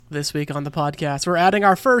this week on the podcast. We're adding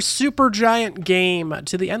our first super giant game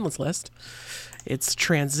to the endless list. It's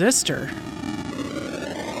Transistor.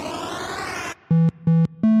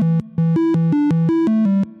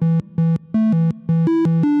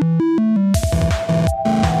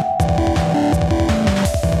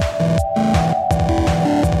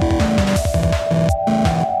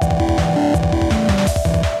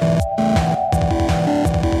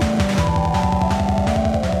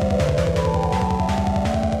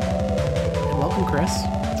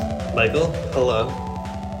 Michael, hello.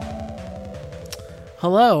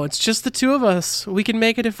 Hello, it's just the two of us. We can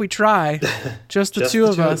make it if we try. Just the two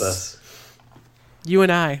of us. You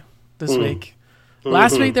and I this week.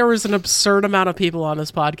 Last week there was an absurd amount of people on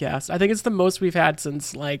this podcast. I think it's the most we've had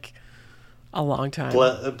since like a long time.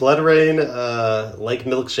 Blood rain, like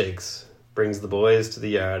milkshakes, brings the boys to the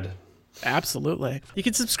yard. Absolutely. You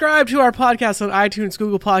can subscribe to our podcast on iTunes,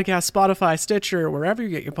 Google Podcasts, Spotify, Stitcher, wherever you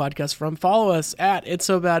get your podcasts from. Follow us at It's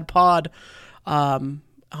So Bad Pod on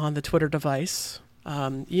the Twitter device.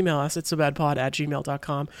 Email us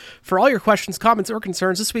itsobadpod@gmail.com for all your questions, comments, or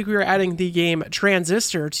concerns. This week we are adding the game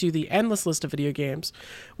Transistor to the endless list of video games,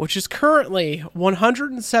 which is currently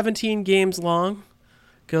 117 games long.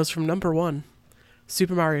 Goes from number 1,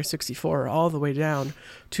 Super Mario 64, all the way down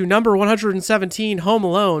to number 117, Home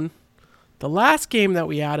Alone. The last game that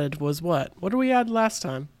we added was what? What did we add last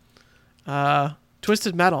time?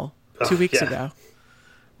 Twisted Metal, 2 weeks ago.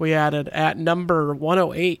 We added at number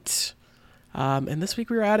 108. And this week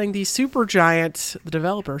we were adding the Supergiant, the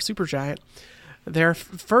developer, Supergiant. Their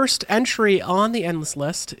first entry on the endless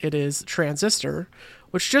list, it is Transistor,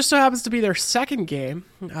 which just so happens to be their second game,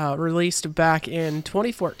 released back in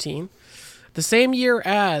 2014. The same year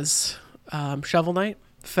as Shovel Knight,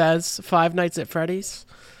 Fez, Five Nights at Freddy's.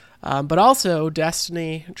 But also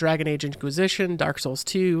Destiny, Dragon Age Inquisition, Dark Souls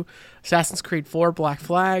 2, Assassin's Creed 4, Black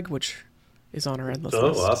Flag, which is on our endless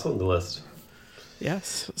list. Oh, also on the list.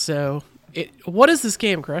 Yes. So, what is this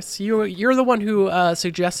game, Chris? You're the one who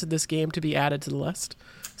suggested this game to be added to the list.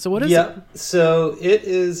 So what is it? So it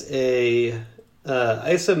is a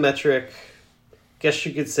isometric, guess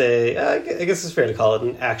you could say, I guess it's fair to call it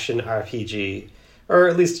an action RPG, or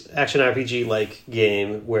at least action RPG-like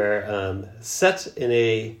game where set in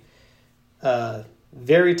a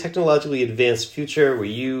very technologically advanced future where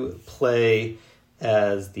you play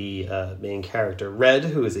as the main character, Red,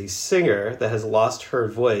 who is a singer that has lost her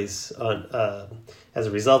voice on as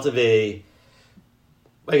a result of I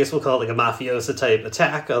guess we'll call it like a mafiosa type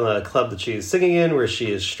attack on a club that she's singing in, where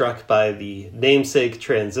she is struck by the namesake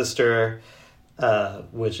Transistor,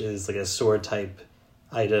 which is like a sword type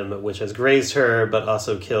item, which has grazed her, but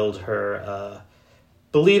also killed her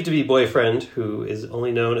believed to be boyfriend, who is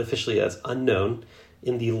only known officially as Unknown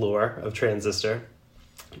in the lore of Transistor.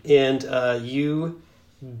 And you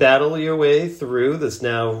battle your way through this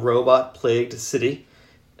now robot-plagued city.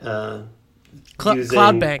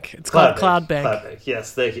 Cloud Bank. It's called Cloud Bank. Cloud Bank,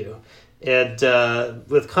 yes, thank you. And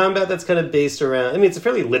with combat that's kind of based around... I mean, it's a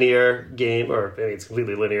fairly linear game, or maybe it's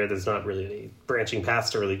completely linear. There's not really any branching paths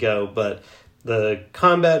to really go, but the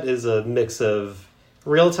combat is a mix of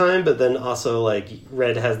real time, but then also like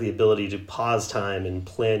Red has the ability to pause time and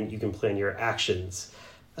plan. You can plan your actions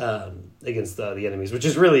against the enemies, which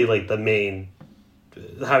is really like the main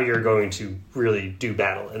how you're going to really do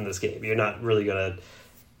battle in this game. You're not really going to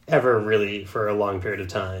ever really for a long period of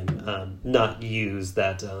time not use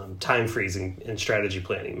that time freezing and strategy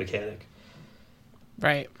planning mechanic.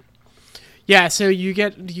 Right. Yeah. So you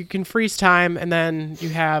can freeze time, and then you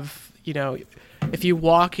have, if you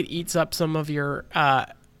walk, it eats up some of your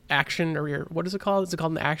action, or your, what is it called? Is it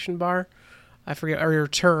called an action bar? I forget, or your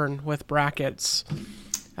turn with brackets.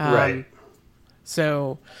 Right.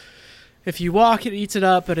 So if you walk, it eats it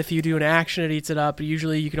up, but if you do an action, it eats it up.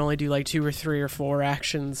 Usually you can only do like 2 or 3 or 4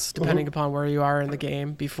 actions, depending upon where you are in the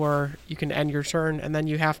game, before you can end your turn, and then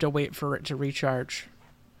you have to wait for it to recharge.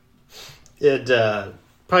 It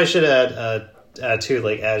probably should add to,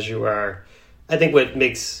 like, as you are... I think what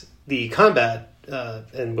makes the combat,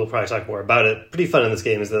 and we'll probably talk more about it, pretty fun in this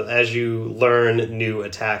game is that as you learn new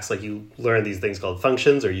attacks, like you learn these things called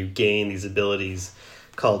functions, or you gain these abilities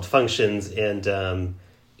called functions, and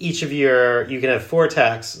each of you can have 4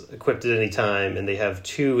 attacks equipped at any time, and they have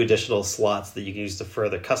 2 additional slots that you can use to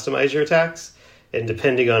further customize your attacks. And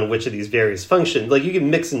depending on which of these various functions, like you can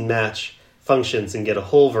mix and match functions and get a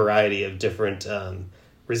whole variety of different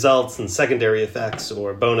results and secondary effects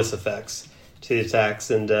or bonus effects to the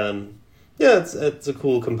attacks. And it's a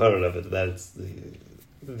cool component of it that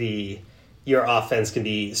it's your offense can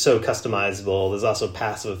be so customizable. There's also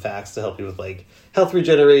passive effects to help you with like health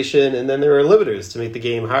regeneration, and then there are limiters to make the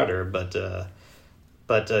game harder. But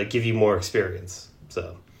but give you more experience.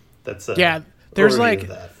 So that's there's overview like of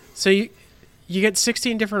that. so you get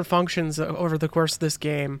 16 different functions over the course of this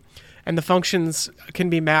game, and the functions can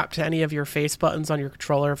be mapped to any of your face buttons on your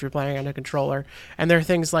controller if you're playing on a controller. And there are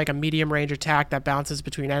things like a medium range attack that bounces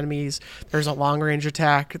between enemies. There's a long range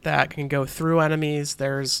attack that can go through enemies.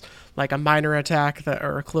 There's like a minor attack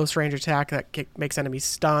or a close range attack that makes enemies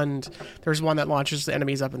stunned. There's one that launches the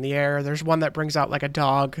enemies up in the air. There's one that brings out like a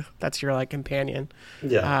dog that's your like companion.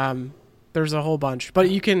 Yeah. There's a whole bunch, but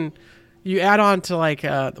you add on to like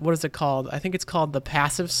what is it called? I think it's called the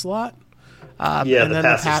passive slot. The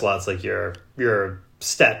passive slot's like your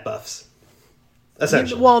stat buffs,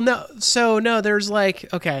 essentially. Well, no. There's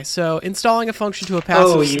like, okay, so installing a function to a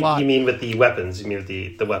passive slot. You mean with the weapons? You mean with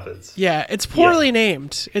the weapons? Yeah, it's poorly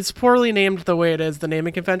named. It's poorly named the way it is, the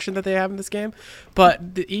naming convention that they have in this game. But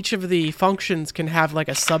each of the functions can have like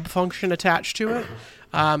a sub-function attached to it,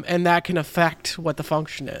 and that can affect what the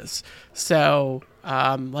function is. So,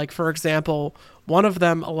 like for example, one of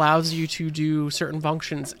them allows you to do certain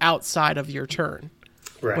functions outside of your turn,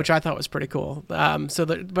 right, which I thought was pretty cool. But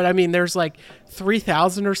I mean, there's like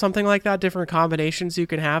 3,000 or something like that different combinations you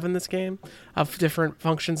can have in this game of different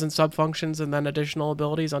functions and sub-functions, and then additional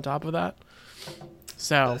abilities on top of that.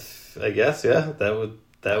 So I guess, yeah, that would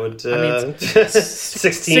I mean,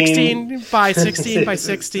 16 by 16 by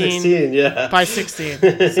 16, yeah, by 16.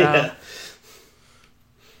 So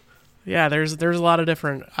yeah, there's a lot of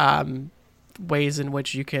different ways in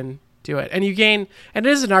which you can do it, and you gain, and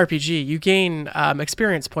it is an RPG, you gain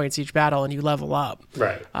experience points each battle, and you level up,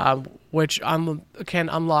 right, which can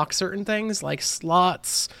unlock certain things like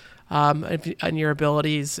slots and your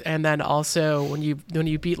abilities. And then also when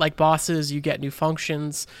you beat like bosses, you get new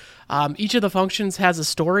functions. Each of the functions has a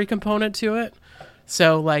story component to it,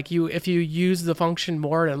 so like if you use the function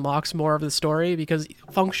more, it unlocks more of the story, because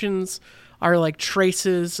functions are like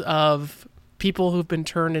traces of people who've been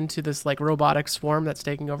turned into this like robotic swarm that's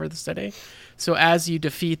taking over the city. So as you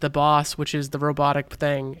defeat the boss, which is the robotic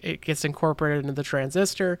thing, it gets incorporated into the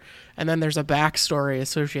transistor, and then there's a backstory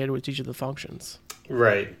associated with each of the functions.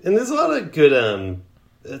 Right, and there's a lot of good.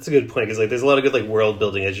 That's a good point, because like there's a lot of good like world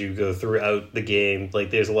building as you go throughout the game.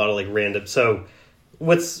 Like there's a lot of like random. So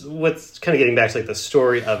what's kind of getting back to like the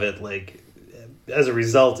story of it, like as a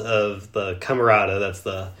result of the Camarada, that's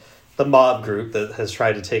the mob group that has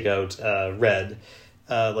tried to take out Red,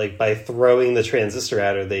 like by throwing the transistor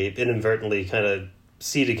at her, they inadvertently kind of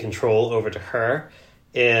ceded control over to her,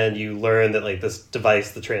 and you learn that like this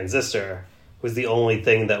device, the transistor, was the only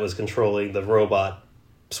thing that was controlling the robot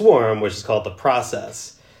swarm, which is called the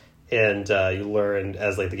process. And you learn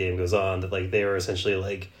as like the game goes on that like they were essentially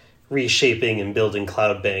like reshaping and building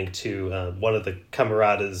Cloud Bank to one of the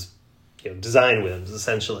Camarada's design whims,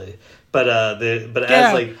 essentially. But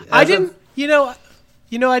I didn't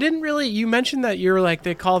really. You mentioned that you're like,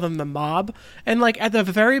 they call them the mob, and like at the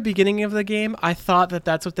very beginning of the game, I thought that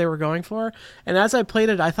that's what they were going for. And as I played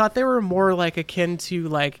it, I thought they were more like akin to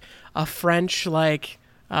like a French like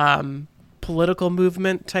political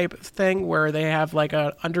movement type of thing, where they have like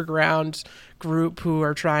a underground group who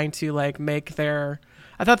are trying to like make their.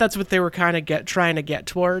 I thought that's what they were kind of trying to get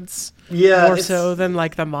towards. Yeah, more so than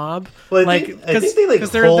like the mob. Well, I think they like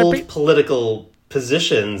hold political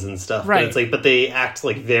positions and stuff, right? But it's like, but they act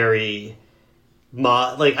like very,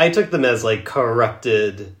 like I took them as like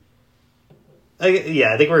corrupted. I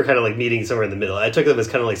think we're kind of like meeting somewhere in the middle. I took them as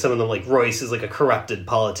kind of like some of them, like Royce is like a corrupted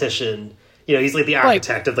politician. He's like the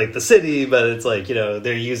architect of like the city, but it's like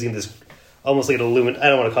they're using this almost like an I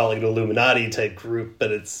don't want to call it like an Illuminati type group,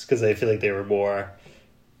 but it's because I feel like they were more.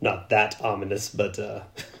 Not that ominous, but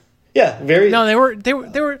yeah, very. No, they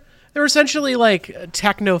were essentially like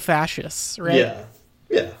techno fascists, right?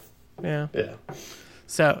 Yeah.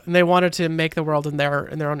 So, and they wanted to make the world in their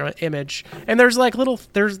own image. And there's like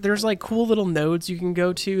there's like cool little nodes you can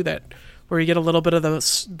go to that where you get a little bit of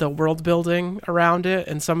the world building around it,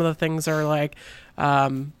 and some of the things are like.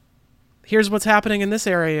 Here's what's happening in this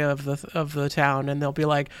area of the town, and they'll be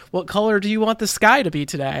like, what color do you want the sky to be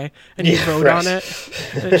today? And you vote on it,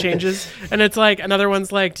 and it changes. And it's like, another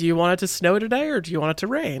one's like, do you want it to snow today, or do you want it to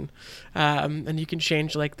rain? And you can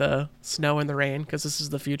change like the snow and the rain, because this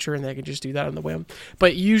is the future, and they can just do that on the whim.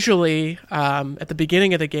 But usually, at the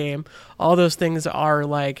beginning of the game, all those things are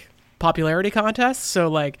like popularity contests. So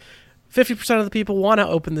like, 50% of the people want to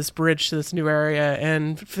open this bridge to this new area,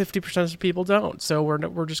 and 50% of the people don't. So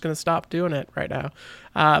we're just going to stop doing it right now.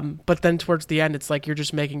 But then towards the end, it's like you're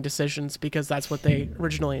just making decisions because that's what they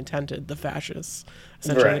originally intended, the fascists,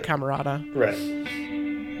 essentially the Camarada. Right.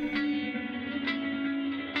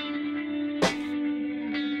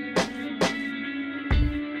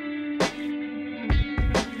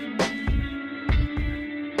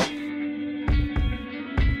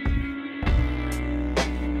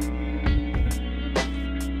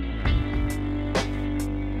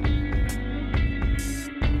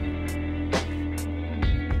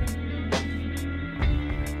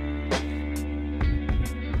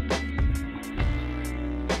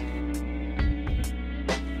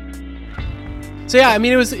 So yeah, I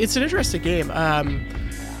mean, it's an interesting game.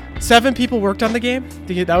 7 people worked on the game.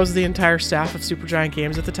 That was the entire staff of Supergiant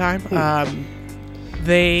Games at the time.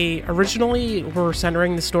 They originally were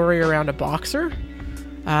centering the story around a boxer,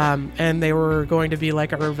 and they were going to be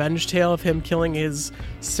like a revenge tale of him killing his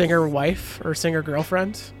singer wife or singer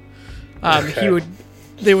girlfriend.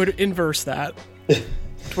 They would inverse that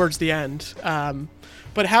towards the end.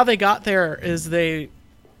 But how they got there is they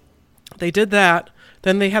did that.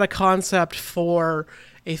 Then they had a concept for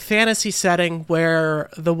a fantasy setting where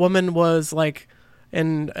the woman was like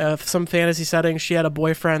in some fantasy setting. She had a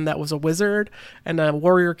boyfriend that was a wizard, and a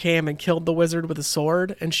warrior came and killed the wizard with a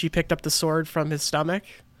sword, and she picked up the sword from his stomach.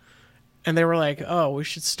 And they were like, oh, we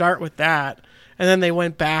should start with that. And then they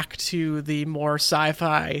went back to the more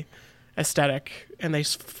sci-fi aesthetic, and they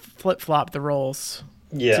flip-flopped the roles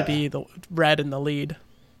to be the Red in the lead.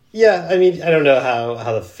 Yeah, I mean, I don't know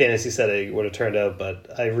how the fantasy setting would have turned out,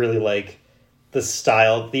 but I really like the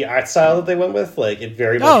style, the art style that they went with. Like, it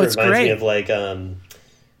very much reminds me of like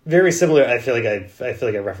very similar. I feel like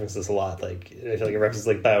I reference this a lot. Like, I feel like I reference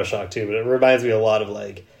like BioShock too, but it reminds me a lot of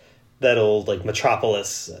like that old like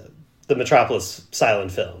Metropolis, the Metropolis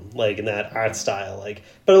silent film, like in that art style, like,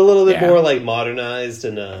 but a little bit more like modernized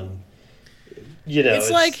and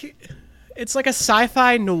it's like a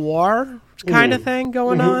sci-fi noir kind of thing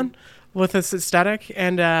going on with this aesthetic.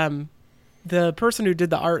 And the person who did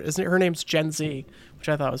the art, her name's Gen Z, which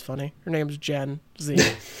I thought was funny. Her name's Gen Z.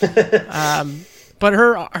 But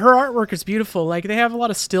her artwork is beautiful. Like, they have a lot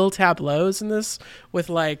of still tableaus in this with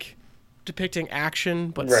like depicting action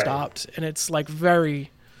but stopped, and it's like very,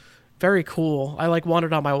 very cool. I like want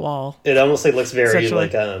it on my wall. It almost like looks very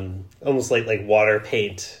like almost like water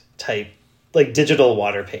paint type, like digital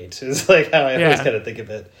water paint is like how I always kind of think of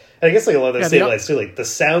it. And I guess like a lot of those same lights too. Like the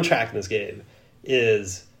soundtrack in this game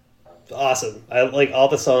is awesome. I like all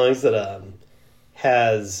the songs that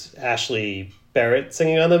has Ashley Barrett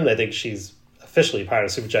singing on them, and I think she's officially part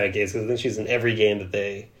of Supergiant Games because I think she's in every game that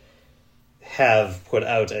they have put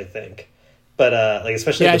out, I think. But like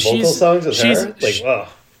especially the vocal songs with her, like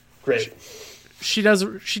great. She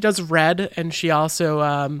does Red, and she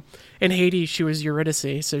also in Hades she was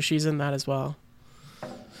Eurydice, so she's in that as well.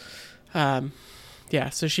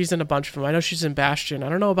 So she's in a bunch of them. I know she's in Bastion. I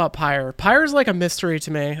don't know about Pyre. Pyre's like a mystery to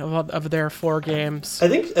me of their 4 games. I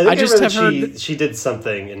think I just have heard she did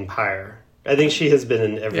something in Pyre. I think she has been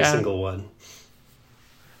in every single one.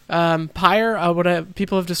 Pyre,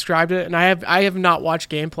 people have described it, and I have not watched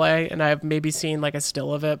gameplay, and I have maybe seen like a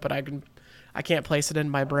still of it, but I can't place it in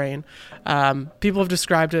my brain. People have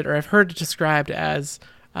described it, or I've heard it described as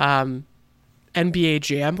NBA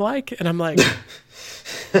Jam like, and I'm like,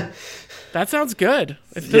 that sounds good.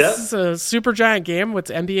 If this is a Supergiant game with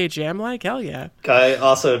NBA Jam like, hell yeah. I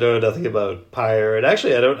also know nothing about Pyre, and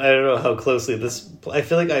actually I don't know how closely this. I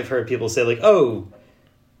feel like I've heard people say like, oh,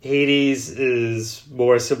 Hades is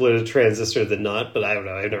more similar to Transistor than not, but I don't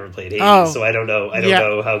know. I've never played Hades, so I don't know. I don't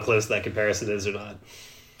know how close that comparison is or not.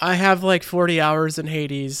 I have like 40 hours in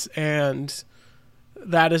Hades, and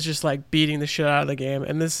that is just like beating the shit out of the game.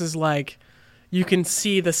 And this is like, you can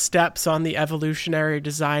see the steps on the evolutionary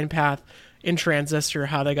design path in Transistor,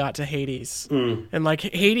 how they got to Hades. And like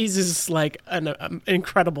Hades is like an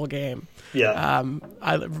incredible game. Yeah.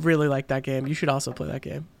 I really like that game. You should also play that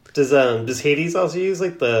game. Does Hades also use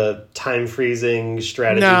like the time freezing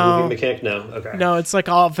strategy moving mechanic? No. Okay. No, it's like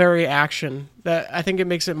all very action. That I think it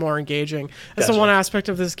makes it more engaging. That's the one aspect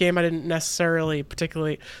of this game I didn't necessarily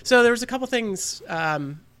particularly. So there was a couple things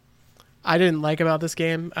I didn't like about this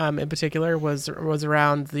game in particular was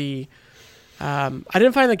around the. I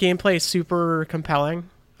didn't find the gameplay super compelling.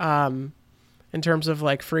 In terms of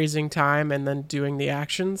like freezing time and then doing the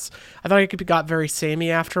actions. I thought it got very samey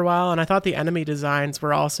after a while, and I thought the enemy designs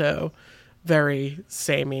were also very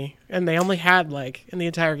samey. And they only had like, in the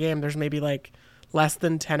entire game, there's maybe like less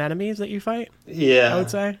than 10 enemies that you fight. Yeah. I would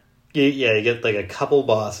say. Yeah, you get like a couple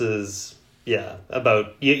bosses. Yeah,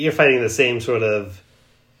 you're fighting the same sort of,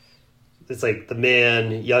 it's like the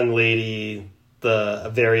man, young lady, the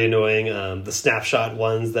very annoying the snapshot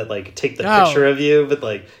ones that like take the picture of you, but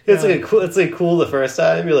like it's like cool the first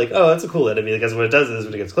time. You're like, oh, that's a cool enemy, because what it does is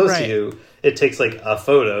when it gets close to you, it takes like a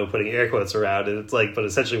photo, putting air quotes around it. It's like, but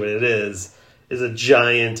essentially what it is a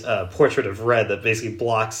giant portrait of Red that basically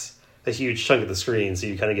blocks a huge chunk of the screen, so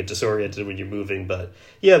you kind of get disoriented when you're moving. But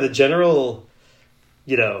yeah, the general,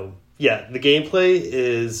 the gameplay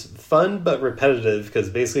is fun but repetitive, because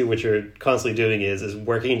basically what you're constantly doing is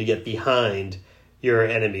working to get behind your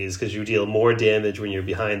enemies, because you deal more damage when you're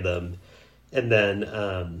behind them, and then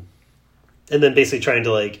basically trying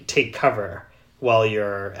to like take cover while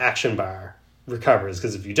your action bar recovers,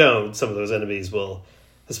 because if you don't, some of those enemies will,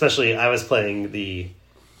 especially I was playing the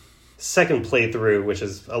second playthrough, which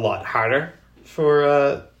is a lot harder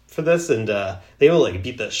for this, and they will like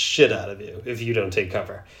beat the shit out of you if you don't take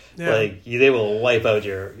cover. Yeah. Like they will wipe out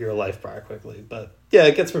your life bar quickly. But yeah,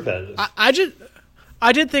 it gets repetitive.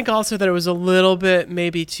 I did think also that it was a little bit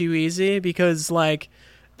maybe too easy, because like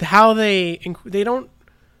how they don't.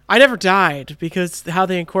 I never died, because how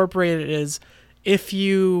they incorporate it is if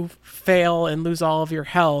you fail and lose all of your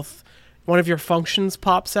health, one of your functions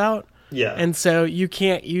pops out. Yeah. And so you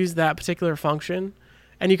can't use that particular function.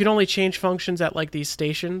 And you can only change functions at like these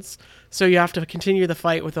stations. So you have to continue the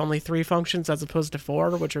fight with only 3 functions as opposed to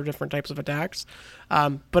 4, which are different types of attacks.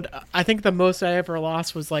 But I think the most I ever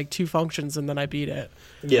lost was like 2 functions, and then I beat it.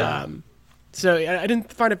 Yeah. So I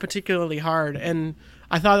didn't find it particularly hard. And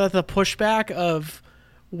I thought that the pushback of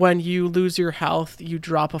when you lose your health, you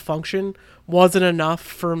drop a function wasn't enough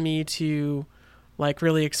for me to like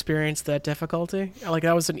really experience that difficulty. Like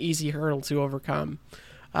that was an easy hurdle to overcome.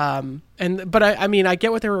 But I mean, I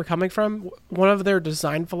get what they were coming from. One of their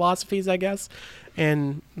design philosophies, I guess,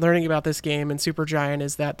 in learning about this game and Supergiant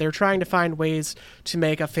is that they're trying to find ways to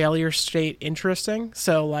make a failure state interesting.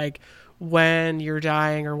 So like when you're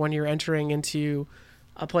dying or when you're entering into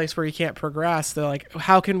a place where you can't progress, they're like,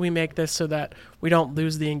 how can we make this so that we don't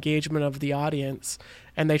lose the engagement of the audience?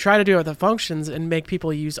 And they try to do it with the functions and make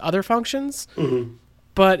people use other functions. Mm-hmm.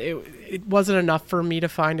 But it wasn't enough for me to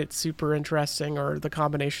find it super interesting or the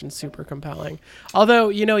combination super compelling. Although,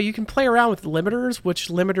 you know, you can play around with limiters, which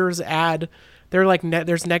limiters add. They're like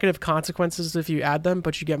there's negative consequences if you add them,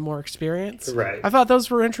 but you get more experience. Right. I thought those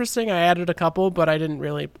were interesting. I added a couple, but I didn't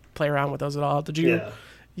really play around with those at all. Did you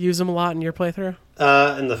use them a lot in your playthrough?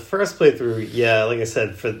 In the first playthrough, yeah, like I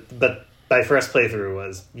said, but my first playthrough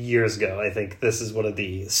was years ago. I think this is one of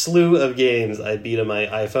the slew of games I beat on my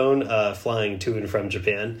iPhone, flying to and from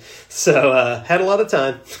Japan. So had a lot of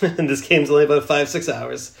time, and this game's only about 5-6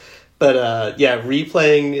 hours. But yeah,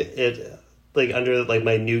 replaying it like under like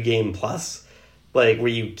my New Game Plus, like where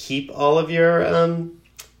you keep all of your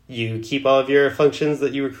functions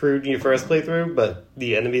that you accrued in your first playthrough, but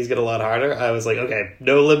the enemies get a lot harder. I was like, okay,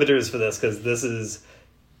 no limiters for this, because this is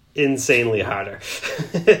insanely harder.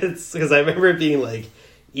 It's because I remember it being like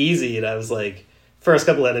easy, and I was like, first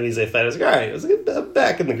couple enemies I fight, I was like, all right, I'm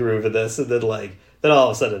back in the groove of this, and then all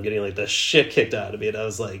of a sudden I'm getting like the shit kicked out of me, and I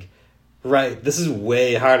was like, right, this is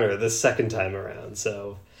way harder this second time around.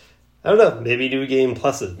 So I don't know, maybe New Game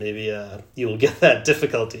Plus it, maybe you'll get that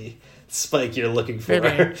difficulty spike you're looking for.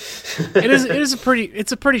 It's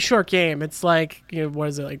a pretty short game. It's like, you know, what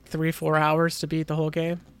is it, like 3-4 hours to beat the whole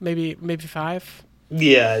game? Maybe 5.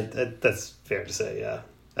 Yeah, that's fair to say. Yeah,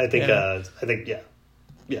 I think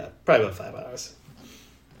probably about 5 hours.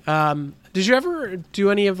 Did you ever do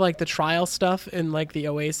any of like the trial stuff in like the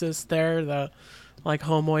Oasis there, the like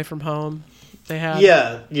home away from home they had?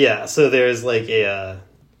 Yeah. So there's like a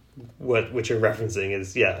what you're referencing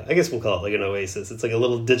is, yeah, I guess we'll call it like an Oasis. It's like a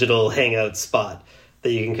little digital hangout spot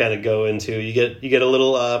that you can kind of go into. You get a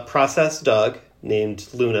little processed dog named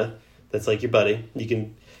Luna that's like your buddy.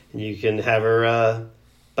 You can have her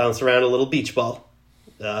bounce around a little beach ball.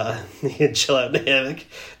 You can chill out in a hammock.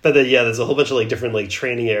 But then, yeah, there's a whole bunch of like different like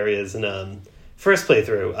training areas. And first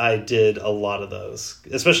playthrough, I did a lot of those,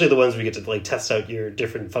 especially the ones where you get to like test out your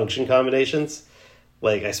different function combinations.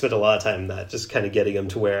 Like I spent a lot of time in that, just kind of getting them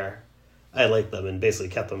to where I liked them, and basically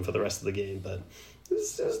kept them for the rest of the game. But it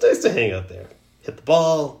was nice to hang out there, hit the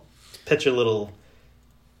ball, pitch a little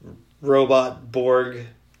robot Borg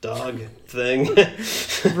dog thing.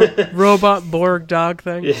 Robot Borg dog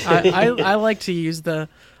thing. Yeah. I like to use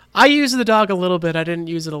I use the dog a little bit. I didn't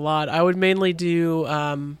use it a lot. I would mainly do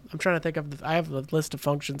I'm trying to think of I have a list of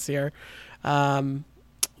functions here.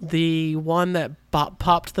 The one that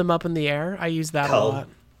popped them up in the air, I use that Cull. a lot.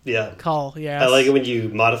 Yeah. Cull, yeah. I like it when you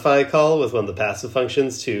modify Cull with one of the passive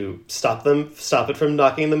functions to stop it from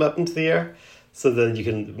knocking them up into the air. So then you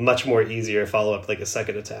can much more easier follow up like a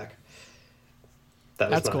second attack.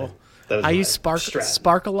 That's cool. I use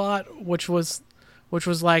Spark a lot, which was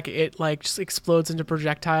like it like just explodes into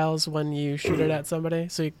projectiles when you shoot it at somebody.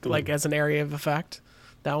 So you, like as an area of effect.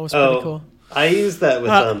 That was pretty cool. I use that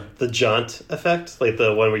with the jaunt effect, like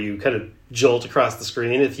the one where you kind of jolt across the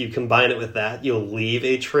screen. If you combine it with that, you'll leave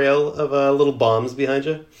a trail of little bombs behind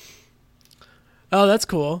you. Oh, that's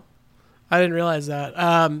cool. I didn't realize that.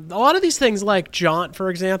 A lot of these things, like jaunt, for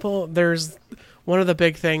example, there's one of the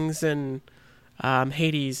big things in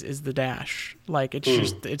Hades is the dash. Like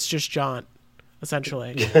it's just jaunt,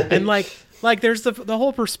 essentially. And like there's the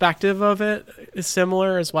whole perspective of it is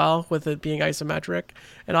similar as well, with it being isometric,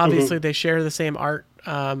 and obviously they share the same art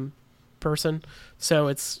person. So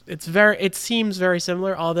it seems very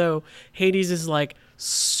similar, although Hades is like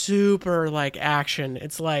super like action.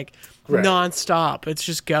 It's like nonstop. It's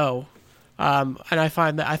just go. And I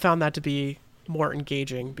found that to be more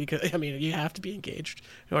engaging because, I mean, you have to be engaged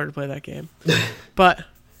in order to play that game. But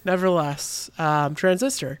nevertheless,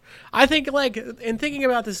 Transistor. I think, like, in thinking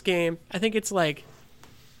about this game, I think it's like,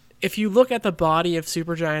 if you look at the body of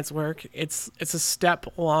Supergiant's work, it's a step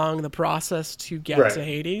along the process to get to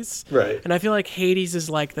Hades. Right. And I feel like Hades is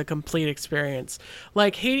like the complete experience.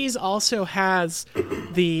 Like, Hades also has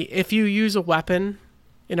if you use a weapon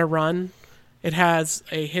in a run, it has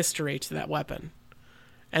a history to that weapon.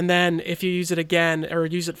 And then if you use it again or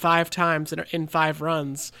use it 5 times in 5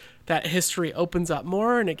 runs, that history opens up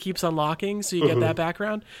more and it keeps unlocking, so you get that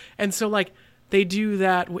background. And so, like, they do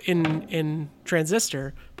that in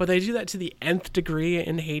Transistor, but they do that to the nth degree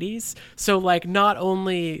in Hades. So, like, not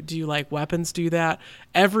only do, like, weapons do that,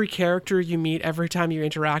 every character you meet, every time you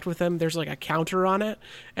interact with them, there's, like, a counter on it.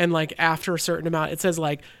 And, like, after a certain amount, it says,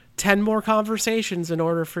 like, 10 more conversations in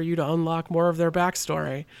order for you to unlock more of their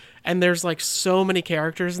backstory. And there's, like, so many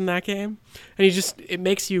characters in that game. And it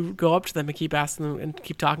makes you go up to them and keep asking them and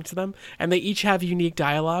keep talking to them. And they each have unique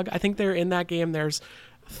dialogue. I think in that game, there's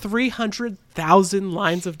 300,000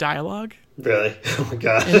 lines of dialogue. Really? Oh my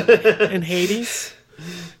god. in Hades.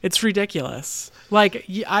 It's ridiculous. Like,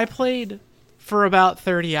 I played for about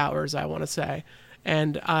 30 hours, I want to say.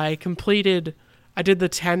 And I did the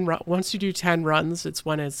 10 once you do 10 runs, it's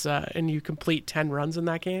when it's and you complete 10 runs in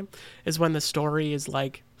that game is when the story is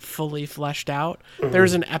like fully fleshed out.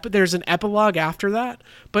 There's an epilogue after that,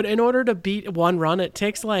 but in order to beat one run, it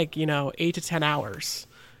takes like, 8 to 10 hours.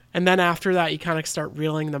 And then after that, you kind of start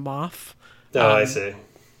reeling them off. Oh, I see.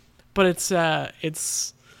 But it's a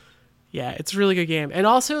really good game. And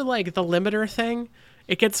also, like, the limiter thing,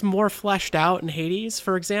 it gets more fleshed out in Hades,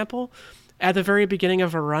 for example. At the very beginning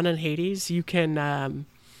of a run in Hades, you can,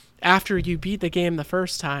 after you beat the game the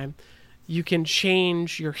first time, you can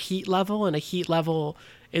change your heat level, and a heat level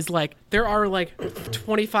is like, there are like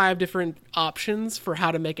 25 different options for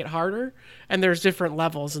how to make it harder, and there's different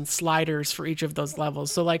levels and sliders for each of those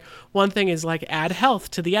levels. So, like, one thing is like add health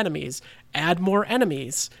to the enemies, add more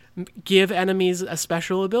enemies, give enemies a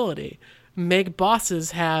special ability, make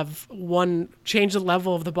bosses change the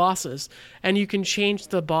level of the bosses. And you can change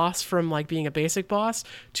the boss from like being a basic boss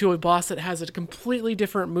to a boss that has a completely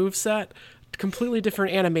different moveset, completely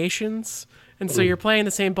different animations. And so you're playing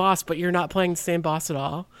the same boss, but you're not playing the same boss at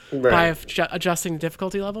all by adjusting the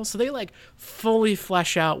difficulty level. So they like fully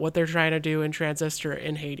flesh out what they're trying to do in Transistor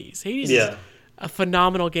in Hades. Hades is a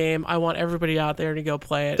phenomenal game. I want everybody out there to go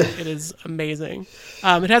play it. It is amazing.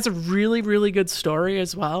 It has a really, really good story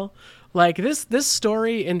as well. Like, this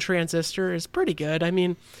story in Transistor is pretty good. I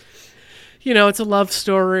mean, it's a love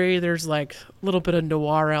story. There's like a little bit of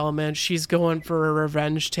noir element. She's going for a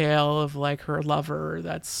revenge tale of like her lover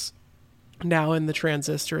that's now in the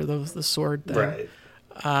Transistor, the sword thing. Right.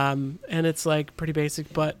 And it's like pretty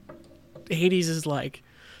basic, but Hades is like,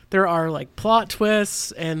 there are like plot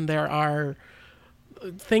twists and there are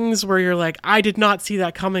things where you're like, I did not see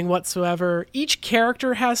that coming whatsoever. Each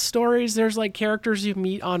character has stories. There's like characters you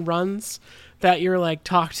meet on runs that you're like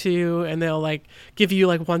talk to, and they'll like give you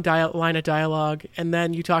like one line of dialogue, and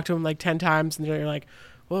then you talk to them like 10 times, and you're like,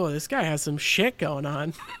 whoa, this guy has some shit going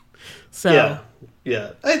on. So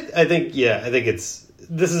yeah. I think this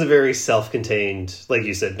is a very self-contained, like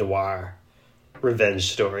you said, noir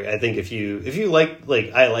revenge story. I think if you like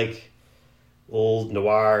I like old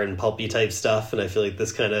noir and pulpy type stuff, and I feel like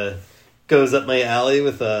this kind of goes up my alley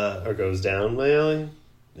with or goes down my alley,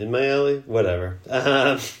 in my alley, whatever.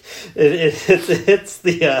 It's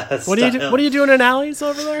the what are you doing in alleys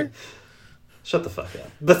over there? Shut the fuck up.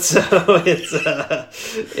 But so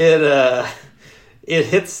it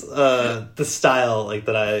hits the style like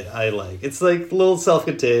that I like. It's like a little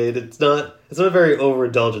self-contained. It's not a very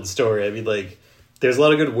overindulgent story. I mean, like, there's a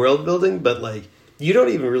lot of good world building, but like, you don't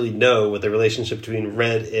even really know what the relationship between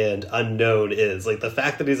Red and Unknown is. Like, the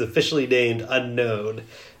fact that he's officially named Unknown,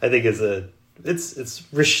 I think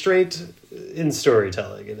it's restraint in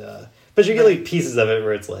storytelling. And but you get like pieces of it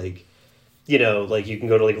where it's like, like you can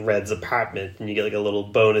go to like Red's apartment and you get like a little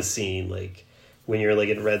bonus scene, like when you're like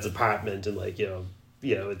in Red's apartment, and like,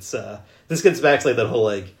 it's this gets back to like that whole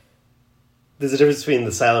like, there's a difference between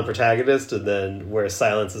the silent protagonist and then where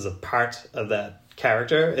silence is a part of that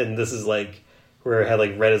character, and this is like where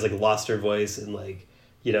Red has like lost her voice, and like,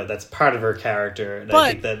 that's part of her character, and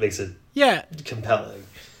I think that makes it compelling.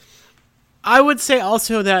 I would say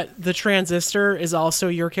also that the Transistor is also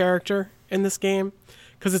your character in this game,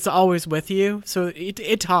 because it's always with you, so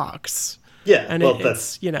it talks. Yeah, and well,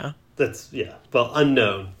 that's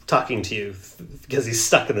unknown, talking to you because he's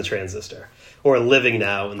stuck in the transistor or living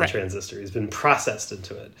now in the transistor. He's been processed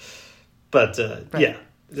into it. But yeah,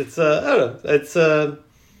 it's I don't know. It's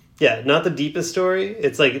not the deepest story.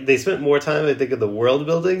 It's like they spent more time, I think, in the world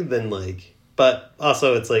building than like. But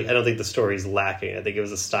also, it's like I don't think the story's lacking. I think it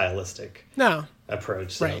was a stylistic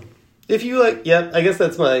approach. So. Right. If you like, I guess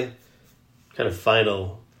that's my kind of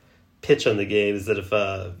final pitch on the game is that if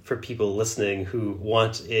for people listening who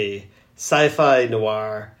want a sci-fi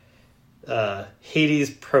noir Hades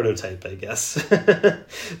prototype, I guess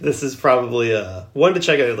this is probably one to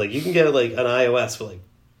check out. Like you can get it like on iOS for like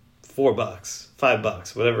 $4,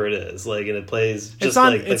 $5, whatever it is. Like and it plays just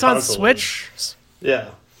like the it's on Switch. Yeah,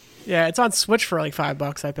 it's on Switch for like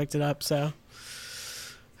 $5. I picked it up, so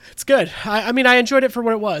it's good. I mean, I enjoyed it for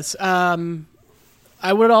what it was.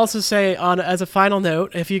 I would also say, as a final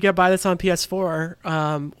note, if you get buy this on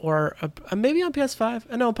PS4 or maybe on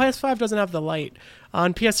PS5, no, PS5 doesn't have the light.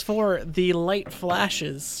 On PS4, the light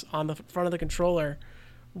flashes on the front of the controller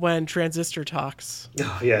when Transistor talks.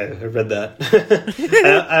 Oh yeah, I read that.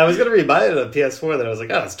 I was gonna rebuy it on PS4, then I was like,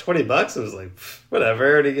 oh, it's $20. I was like, whatever. I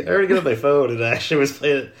already got it on my phone, and I actually was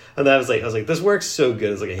playing it. And then I was like, this works so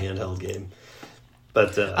good as like a handheld game.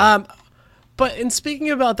 But But in speaking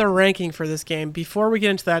about the ranking for this game, before we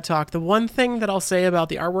get into that talk, the one thing that I'll say about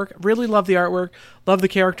the artwork, really love the artwork, love the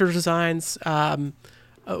character designs, the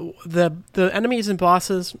enemies and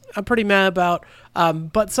bosses I'm pretty mad about,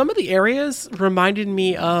 but some of the areas reminded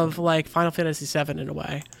me of like Final Fantasy VII in a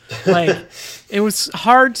way. Like it was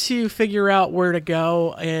hard to figure out where to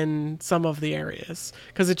go in some of the areas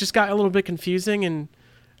because it just got a little bit confusing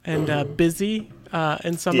and busy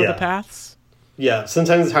in some of the paths. Yeah,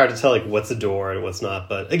 sometimes it's hard to tell like what's a door and what's not,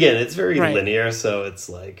 but again, it's very linear, so it's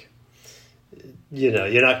like you're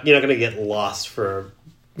not going to get lost for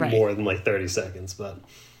more than like 30 seconds, but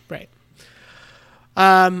right.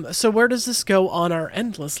 So where does this go on our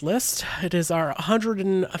endless list? It is our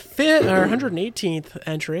 105th or 118th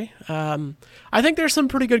entry. I think there's some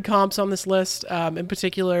pretty good comps on this list. In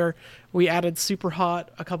particular, we added Super Hot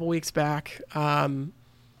a couple weeks back.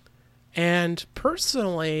 And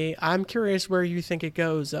personally, I'm curious where you think it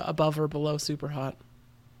goes, above or below Super Hot.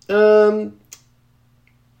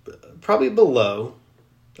 Probably below.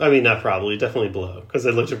 I mean, not probably, definitely below. Because I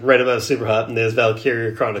looked right above Super Hot, and there's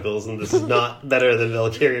Valkyria Chronicles, and this is not better than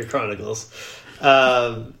Valkyria Chronicles.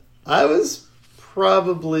 I was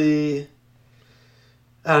probably...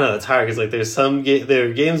 I don't know, it's hard, because like, there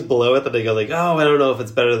are games below it that I go like, oh, I don't know if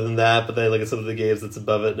it's better than that, but then I look at some of the games that's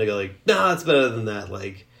above it, and I go like, no, it's better than that,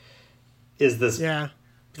 like... Is this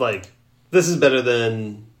like this is better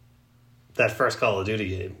than that first Call of Duty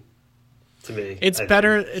game to me? It's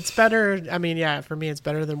better. I mean, yeah, for me, it's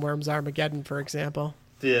better than Worms Armageddon, for example.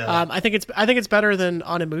 Yeah, I think it's better than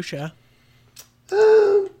Onimusha.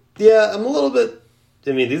 Yeah, I'm a little bit.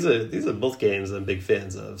 I mean, these are both games I'm big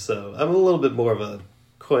fans of, so I'm a little bit more of a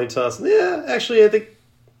coin toss. Yeah, actually, I think.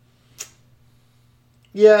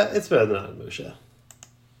 Yeah, it's better than Onimusha.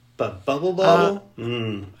 But Bubble Bobble?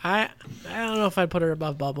 I don't know if I'd put it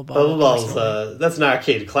above Bubble Bobble. Bubble Bobble's that's an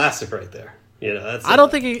arcade classic right there. You know, that's. I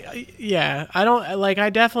don't think it. Yeah, I don't like.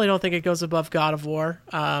 I definitely don't think it goes above God of War.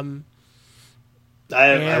 I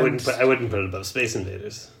wouldn't put it above Space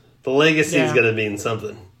Invaders. The legacy is going to mean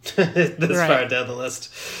something this far down the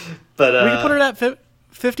list. But we can put it at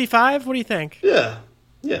 55. What do you think? Yeah,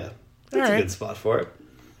 that's a good spot for it.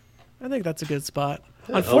 I think that's a good spot.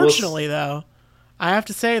 Yeah, unfortunately, though. I have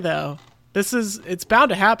to say, though, it's bound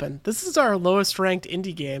to happen. This is our lowest ranked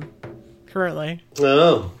indie game currently.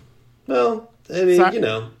 Oh. Well, I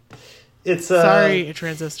mean, it's... Sorry,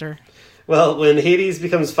 Transistor. Well, when Hades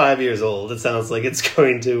becomes 5 years old, it sounds like it's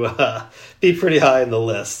going to be pretty high in the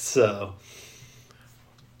list, so...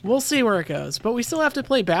 We'll see where it goes. But we still have to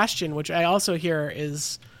play Bastion, which I also hear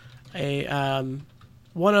is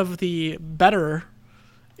one of the better...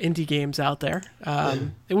 indie games out there.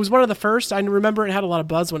 It was one of the first. I remember it had a lot of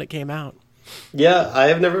buzz when it came out. Yeah, I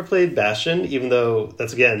have never played Bastion, even though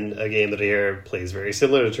that's again a game that I hear plays very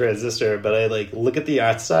similar to Transistor, but I like look at the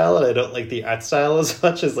art style and I don't like the art style as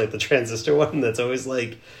much as like the Transistor one. That's always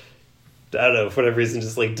like, I don't know, for whatever reason,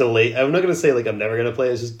 just like delayed. I'm not going to say like I'm never going to play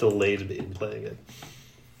it, it's just delayed me in playing it.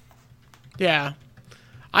 Yeah.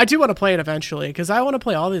 I do want to play it eventually because I want to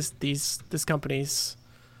play all this company's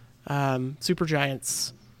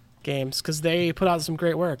Supergiant's games because they put out some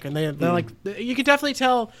great work and they're like, you can definitely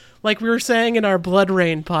tell, like we were saying in our Blood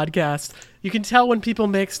Rain podcast, you can tell when people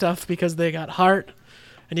make stuff because they got heart,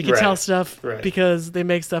 and you can tell stuff because they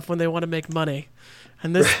make stuff when they want to make money,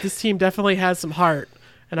 and this team definitely has some heart,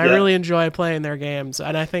 and I really enjoy playing their games,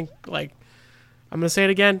 and I think like I'm going to say it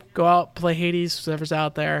again. Go out, play Hades, whoever's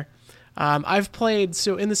out there. I've played,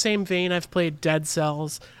 so in the same vein, I've played Dead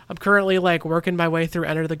Cells. I'm currently like working my way through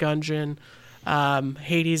Enter the Gungeon.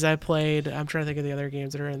 Hades I played. I'm trying to think of the other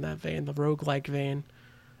games that are in that vein, the roguelike vein.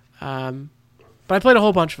 But I played a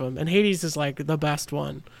whole bunch of them, and Hades is like the best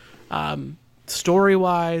one.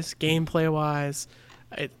 Story-wise, gameplay-wise,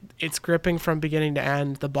 it's gripping from beginning to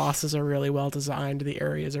end. The bosses are really well designed. The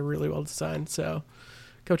areas are really well designed, so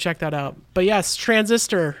go check that out. But yes,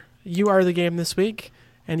 Transistor, you are the game this week,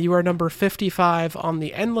 and you are number 55 on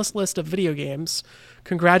the endless list of video games.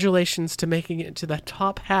 Congratulations to making it to the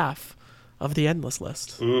top half of the endless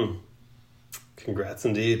list. Congrats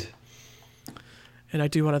indeed. And I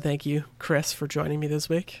do want to thank you, Chris, for joining me this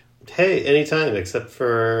week. Hey, anytime except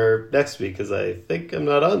for next week, because I think I'm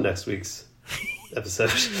not on next week's episode.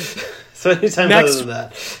 So anytime other than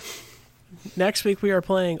that. Next week we are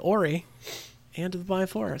playing Ori and the Blind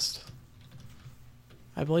Forest.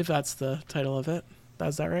 I believe that's the title of it.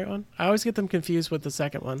 Is that right one? I always get them confused with the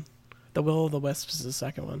second one. The Will of the Wisps is the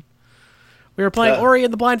second one. We were playing Ori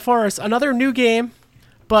and the Blind Forest, another new game,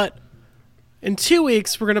 but in 2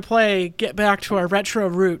 weeks we're going to get back to our retro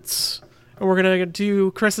roots, and we're going to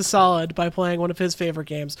do Chris a solid by playing one of his favorite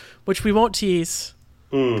games, which we won't tease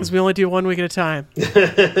because we only do 1 week at a time.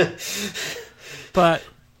 But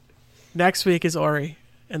next week is Ori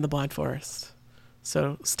and the Blind Forest,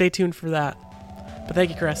 so stay tuned for that. But thank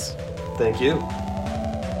you, Chris. Thank you.